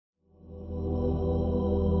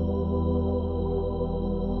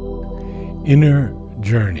Inner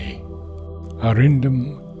Journey,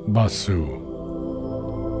 Arindam, Basu.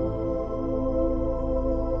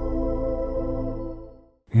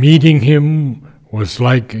 Meeting him was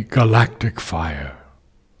like a galactic fire.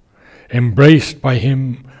 Embraced by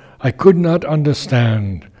him, I could not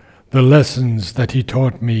understand the lessons that he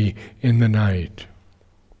taught me in the night.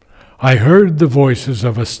 I heard the voices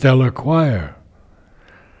of a stellar choir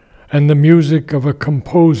and the music of a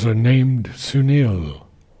composer named Sunil.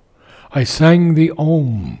 I sang the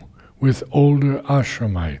Om with older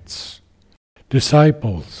ashramites,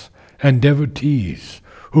 disciples and devotees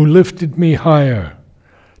who lifted me higher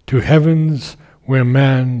to heavens where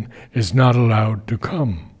man is not allowed to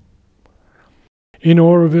come. In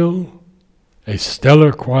Oroville, a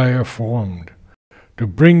stellar choir formed to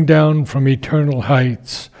bring down from eternal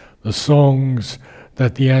heights the songs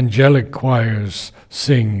that the angelic choirs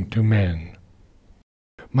sing to men.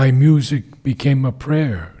 My music became a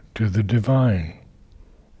prayer to the divine,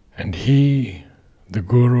 and he, the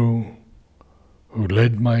Guru, who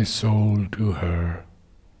led my soul to her,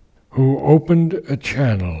 who opened a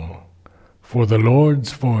channel for the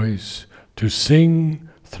Lord's voice to sing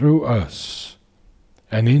through us,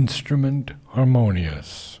 an instrument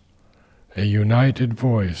harmonious, a united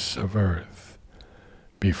voice of earth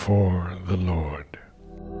before the Lord.